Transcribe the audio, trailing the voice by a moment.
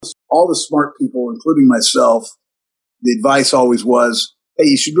all the smart people, including myself, the advice always was, hey,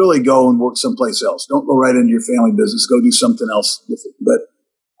 you should really go and work someplace else. Don't go right into your family business. Go do something else with it. But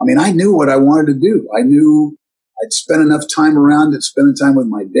I mean, I knew what I wanted to do. I knew I'd spent enough time around it, spending time with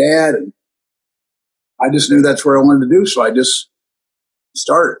my dad, and I just knew that's where I wanted to do. So I just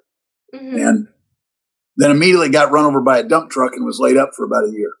started. Mm-hmm. And then immediately got run over by a dump truck and was laid up for about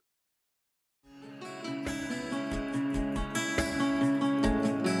a year.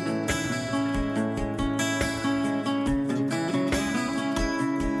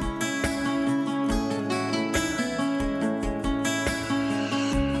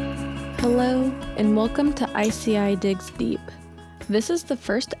 Hello, and welcome to ICI Digs Deep. This is the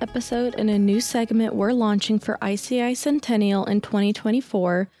first episode in a new segment we're launching for ICI Centennial in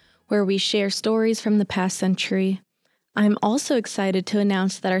 2024, where we share stories from the past century. I'm also excited to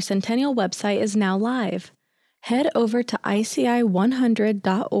announce that our Centennial website is now live. Head over to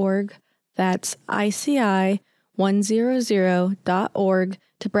ICI100.org, that's ICI100.org,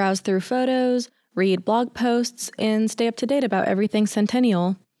 to browse through photos, read blog posts, and stay up to date about everything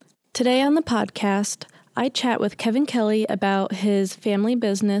Centennial. Today on the podcast, I chat with Kevin Kelly about his family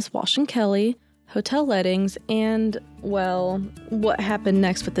business, Walsh & Kelly, hotel lettings, and, well, what happened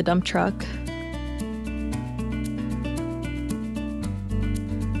next with the dump truck.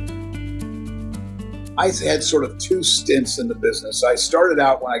 I had sort of two stints in the business. I started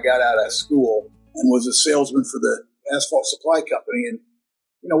out when I got out of school and was a salesman for the asphalt supply company. And,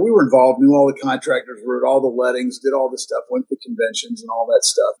 you know, we were involved, knew all the contractors, wrote all the lettings, did all the stuff, went to conventions and all that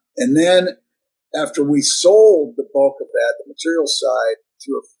stuff. And then after we sold the bulk of that, the material side,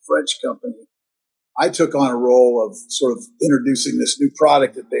 to a French company, I took on a role of sort of introducing this new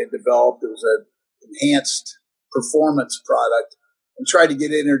product that they had developed. It was an enhanced performance product, and tried to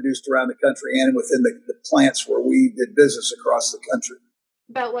get it introduced around the country and within the plants where we did business across the country.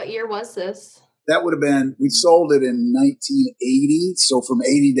 About what year was this? That would have been, we sold it in 1980. So from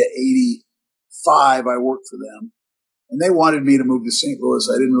 80 to 85, I worked for them. And they wanted me to move to St. Louis.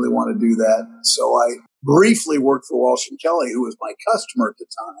 I didn't really want to do that. So I briefly worked for Walsh & Kelly, who was my customer at the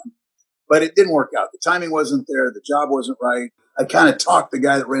time. But it didn't work out. The timing wasn't there. The job wasn't right. I kind of talked the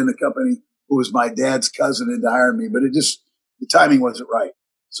guy that ran the company, who was my dad's cousin, into hiring me. But the timing wasn't right.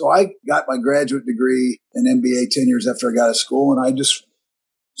 So I got my graduate degree and MBA 10 years after I got out of school. And I just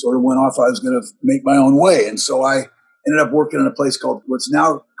sort of went off. I was going to make my own way. And so I ended up working in a place called, what's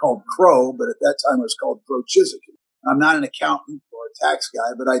now called Crow, but at that time it was called Crow Chiswick. I'm not an accountant or a tax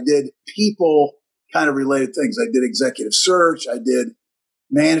guy, but I did people kind of related things. I did executive search. I did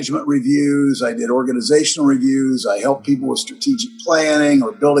management reviews. I did organizational reviews. I helped people with strategic planning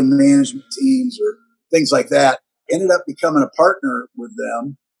or building management teams or things like that. Ended up becoming a partner with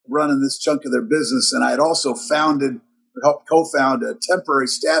them, running this chunk of their business. And I had also helped co-found a temporary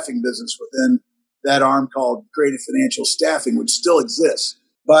staffing business within that arm called Creative Financial Staffing, which still exists.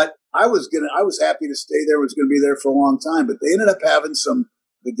 But I was happy to stay there, was going to be there for a long time. But they ended up having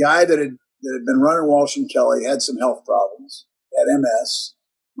the guy that had been running Walsh & Kelly had some health problems, had MS.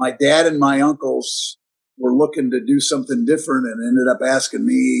 My dad and my uncles were looking to do something different and ended up asking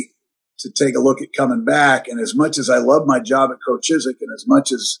me to take a look at coming back. And as much as I loved my job at Crow Chiswick and as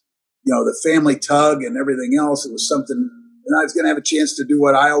much as, you know, the family tug and everything else, it was something, and I was going to have a chance to do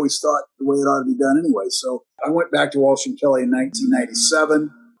what I always thought the way it ought to be done anyway. So I went back to Walsh & Kelly in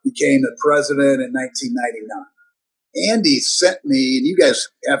 1997, became the president in 1999. Andy sent me, and you guys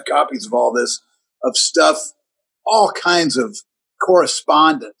have copies of all this, of stuff, all kinds of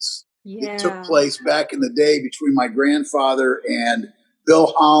correspondence that took place back in the day between my grandfather and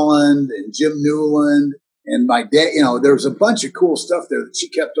Bill Holland and Jim Newland and my dad. You know, there was a bunch of cool stuff there that she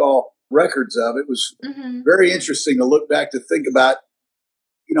kept all records of. It was very interesting to look back to think about,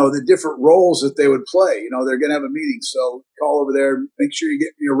 you know, the different roles that they would play. You know, they're going to have a meeting, so call over there, make sure you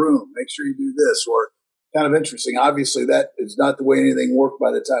get me a room, make sure you do this, or kind of interesting. Obviously, that is not the way anything worked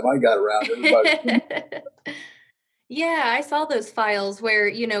by the time I got around. Everybody. Yeah, I saw those files where,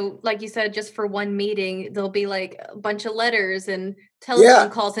 you know, like you said, just for one meeting, there'll be like a bunch of letters and telephone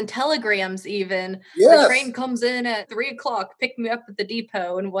calls and telegrams even. Yes. The train comes in at 3:00, pick me up at the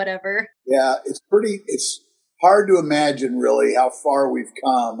depot and whatever. Yeah, it's hard to imagine really how far we've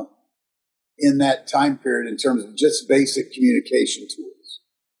come in that time period in terms of just basic communication tools.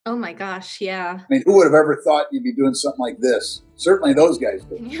 Oh my gosh, yeah. I mean, who would have ever thought you'd be doing something like this? Certainly those guys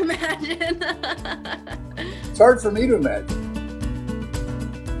did. Can you imagine? It's hard for me to imagine.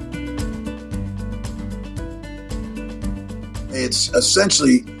 It's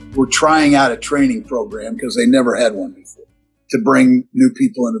essentially, we're trying out a training program because they never had one before to bring new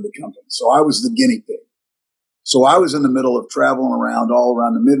people into the company. So I was the guinea pig. So I was in the middle of traveling around all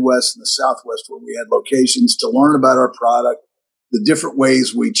around the Midwest and the Southwest where we had locations to learn about our product, the different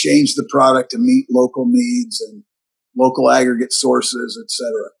ways we changed the product to meet local needs and local aggregate sources, et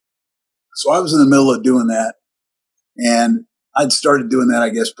cetera. So I was in the middle of doing that. And I'd started doing that, I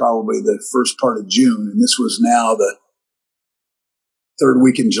guess, probably the first part of June. And this was now the third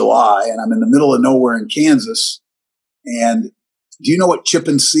week in July. And I'm in the middle of nowhere in Kansas. And do you know what chip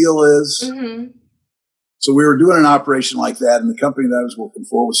and seal is? Mm-hmm. So we were doing an operation like that. And the company that I was working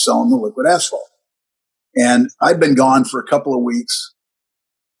for was selling the liquid asphalt. And I'd been gone for a couple of weeks.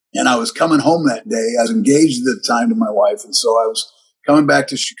 And I was coming home that day. I was engaged at the time to my wife. And so I was coming back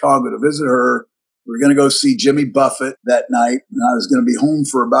to Chicago to visit her. We were going to go see Jimmy Buffett that night. And I was going to be home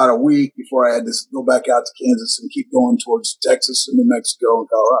for about a week before I had to go back out to Kansas and keep going towards Texas and New Mexico and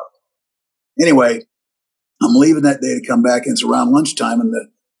Colorado. Anyway, I'm leaving that day to come back. And it's around lunchtime. And the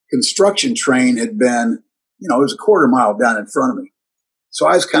construction train had been, it was a quarter mile down in front of me. So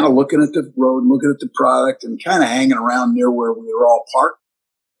I was kind of looking at the road, looking at the product, and kind of hanging around near where we were all parked.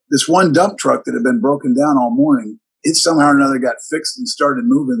 This one dump truck that had been broken down all morning, it somehow or another got fixed and started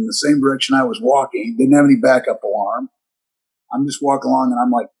moving in the same direction I was walking. Didn't have any backup alarm. I'm just walking along and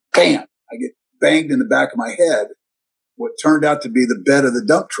I'm like, bam! I get banged in the back of my head. What turned out to be the bed of the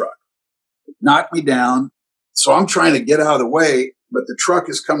dump truck. It knocked me down. So I'm trying to get out of the way, but the truck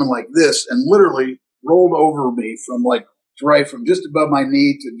is coming like this and literally rolled over me from from just above my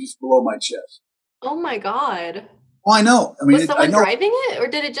knee to just below my chest. Oh my God. Oh, I know. I mean, was someone driving it, or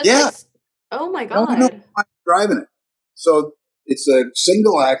did it just? Yeah. Oh my God. No, I'm driving it. So it's a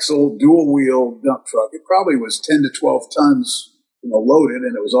single axle, dual wheel dump truck. It probably was 10 to 12 tons, loaded,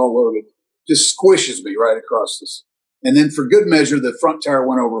 and it was all loaded. Just squishes me right across this. And then for good measure, the front tire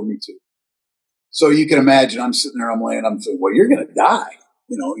went over me too. So you can imagine I'm sitting there, I'm thinking, well, you're going to die.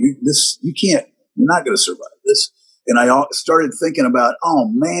 You can't, you're not going to survive this. And I started thinking about, oh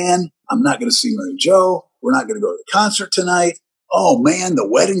man, I'm not going to see Mary Jo. We're not going to go to the concert tonight. Oh man, the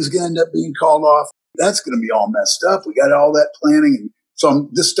wedding's going to end up being called off. That's going to be all messed up. We got all that planning. And so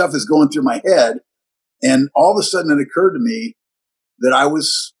this stuff is going through my head. And all of a sudden it occurred to me that I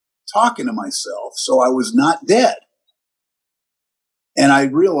was talking to myself. So I was not dead. And I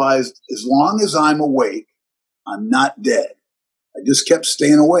realized as long as I'm awake, I'm not dead. I just kept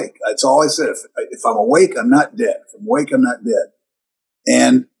staying awake. That's all I said. If I'm awake, I'm not dead. If I'm awake, I'm not dead.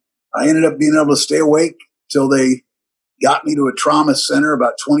 And I ended up being able to stay awake till they got me to a trauma center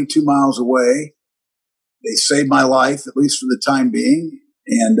about 22 miles away. They saved my life, at least for the time being.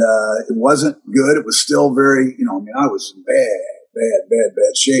 And it wasn't good. It was still very, I was in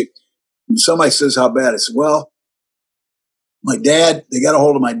bad shape. And somebody says, how bad? I said, well, my dad, they got a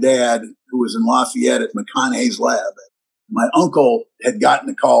hold of my dad, who was in Lafayette at McConaughey's lab. My uncle had gotten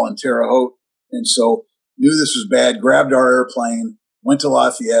a call in Terre Haute, and so knew this was bad, grabbed our airplane, went to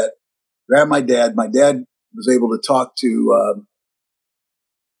Lafayette, grabbed my dad. My dad was able to talk to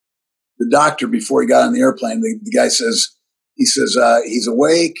the doctor before he got on the airplane. The guy says, he's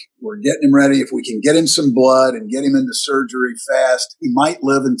awake. We're getting him ready. If we can get him some blood and get him into surgery fast, he might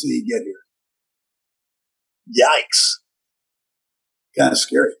live until you get here. Yikes. Kind of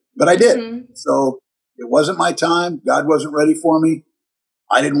scary, but I did. Mm-hmm. So it wasn't my time. God wasn't ready for me.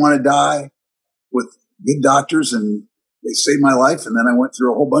 I didn't want to die with good doctors, and they saved my life. And then I went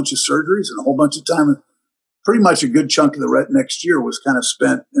through a whole bunch of surgeries and a whole bunch of time. Pretty much a good chunk of the next year was kind of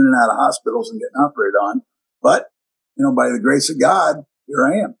spent in and out of hospitals and getting operated on. But, by the grace of God, here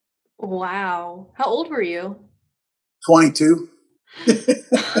I am. Wow. How old were you? 22.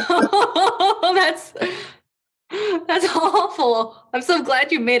 That's awful. I'm so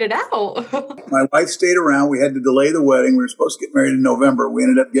glad you made it out. My wife stayed around. We had to delay the wedding. We were supposed to get married in November. We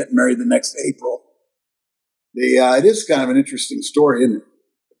ended up getting married the next April. It is kind of an interesting story, isn't it?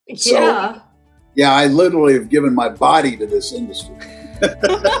 Yeah. So, yeah, I literally have given my body to this industry.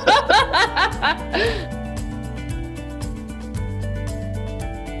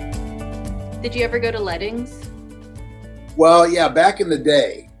 Did you ever go to Leddings? Well, yeah, back in the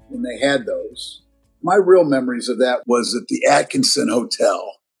day when they had those. My real memories of that was at the Atkinson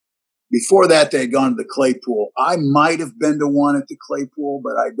Hotel. Before that, they had gone to the Claypool. I might have been to one at the Claypool,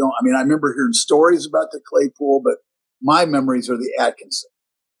 but I don't. I mean, I remember hearing stories about the Claypool, but my memories are the Atkinson.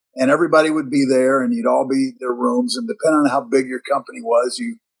 And everybody would be there, and you'd all be in their rooms. And depending on how big your company was,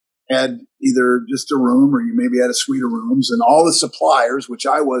 you had either just a room or you maybe had a suite of rooms. And all the suppliers, which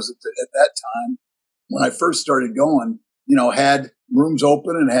I was at that time, when I first started going, had rooms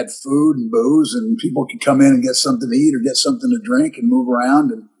open and had food and booze, and people could come in and get something to eat or get something to drink and move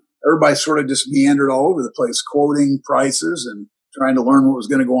around. And everybody sort of just meandered all over the place, quoting prices and trying to learn what was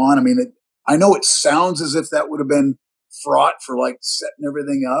going to go on. I mean, I know it sounds as if that would have been fraught for like setting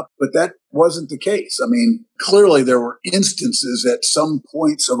everything up, but that wasn't the case. I mean, clearly there were instances at some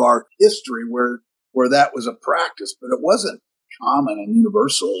points of our history where that was a practice, but it wasn't common and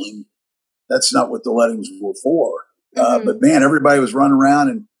universal, and that's not what the lettings were for. But man, everybody was running around,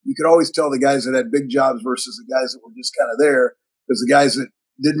 and you could always tell the guys that had big jobs versus the guys that were just kind of there, because the guys that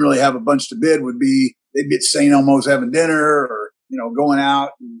didn't really have a bunch to bid they'd be at St. Elmo's having dinner or, going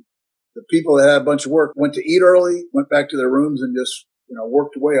out. And the people that had a bunch of work went to eat early, went back to their rooms and just,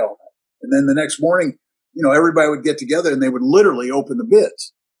 worked away all night. And then the next morning, everybody would get together and they would literally open the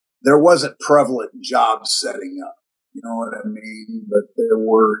bids. There wasn't prevalent job setting up. You know what I mean? But there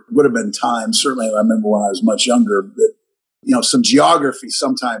would have been times, certainly I remember when I was much younger, that, some geography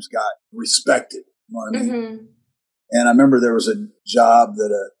sometimes got respected. You know what I mean? Mm-hmm. And I remember there was a job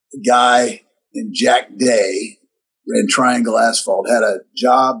that a guy named Jack Day ran Triangle Asphalt, had a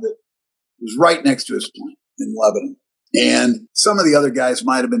job that was right next to his plant in Lebanon. And some of the other guys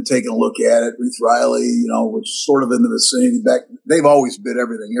might have been taking a look at it. Ruth Riley, which is sort of in the vicinity back. They've always bid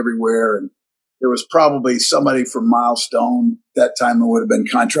everything everywhere. And there was probably somebody from Milestone that time. It would have been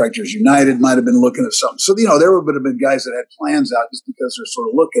Contractors United, might have been looking at something. So, there would have been guys that had plans out just because they're sort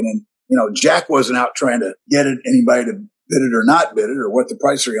of looking. And, Jack wasn't out trying to get anybody to bid it or not bid it or what the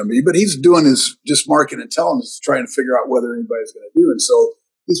price are going to be, but he's doing his just market intelligence, trying to figure out whether anybody's going to do it. So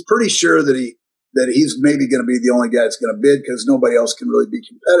he's pretty sure that he's maybe going to be the only guy that's going to bid because nobody else can really be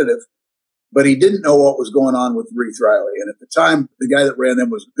competitive. But he didn't know what was going on with Ruth Riley. And at the time, the guy that ran them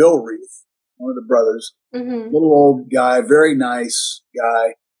was Bill Reith, one of the brothers, little old guy, very nice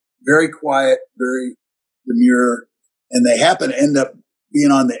guy, very quiet, very demure. And they happen to end up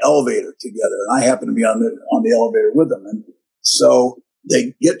being on the elevator together. And I happen to be on the elevator with them. And so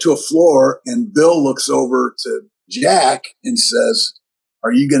they get to a floor and Bill looks over to Jack and says,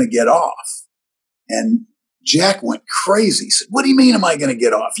 "Are you going to get off?" And Jack went crazy. He said, "What do you mean am I going to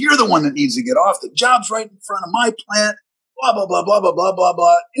get off? You're the one that needs to get off. The job's right in front of my plant, blah, blah, blah, blah, blah, blah, blah,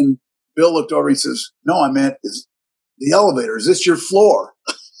 blah." And Bill looked over. He says, "No, I meant is the elevator. Is this your floor?"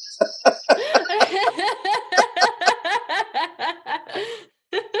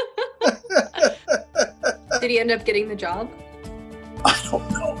 Did he end up getting the job? I don't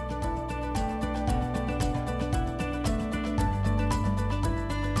know.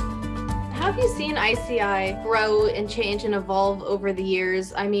 How have you seen ICI grow and change and evolve over the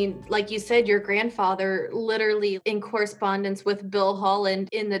years? I mean, like you said, your grandfather literally in correspondence with Bill Holland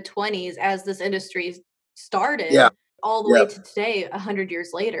in the 1920s as this industry started, all the way to today, 100 years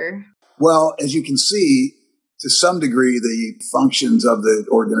later. Well, as you can see, to some degree, the functions of the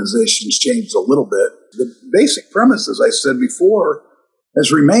organizations changed a little bit. The basic premise, as I said before,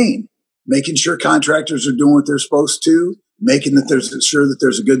 has remained. Making sure contractors are doing what they're supposed to, making sure that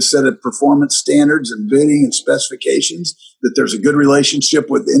there's a good set of performance standards and bidding and specifications, that there's a good relationship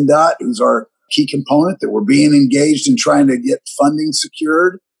with INDOT, who's our key component, that we're being engaged in trying to get funding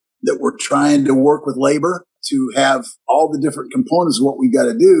secured, that we're trying to work with labor to have all the different components of what we got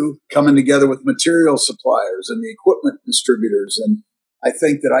to do coming together with material suppliers and the equipment distributors. And I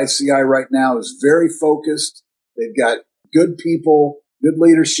think that ICI right now is very focused. They've got good people, good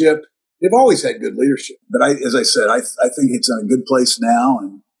leadership. They've always had good leadership. But as I said, I think it's in a good place now,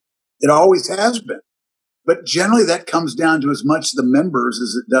 and it always has been. But generally that comes down to as much the members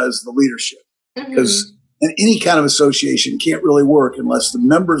as it does the leadership. Because any kind of association can't really work unless the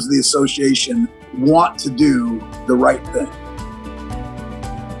members of the association want to do the right thing.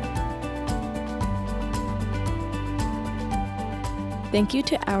 Thank you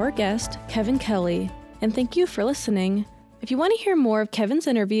to our guest, Kevin Kelly, and thank you for listening. If you want to hear more of Kevin's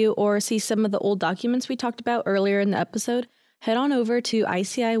interview or see some of the old documents we talked about earlier in the episode, head on over to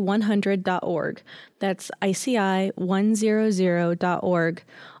ICI100.org. That's ICI100.org.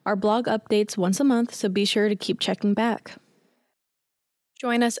 Our blog updates once a month, so be sure to keep checking back.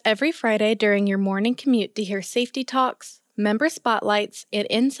 Join us every Friday during your morning commute to hear safety talks, member spotlights, and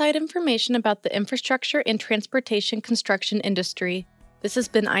inside information about the infrastructure and transportation construction industry. This has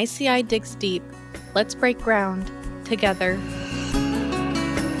been ICI Digs Deep. Let's break ground together.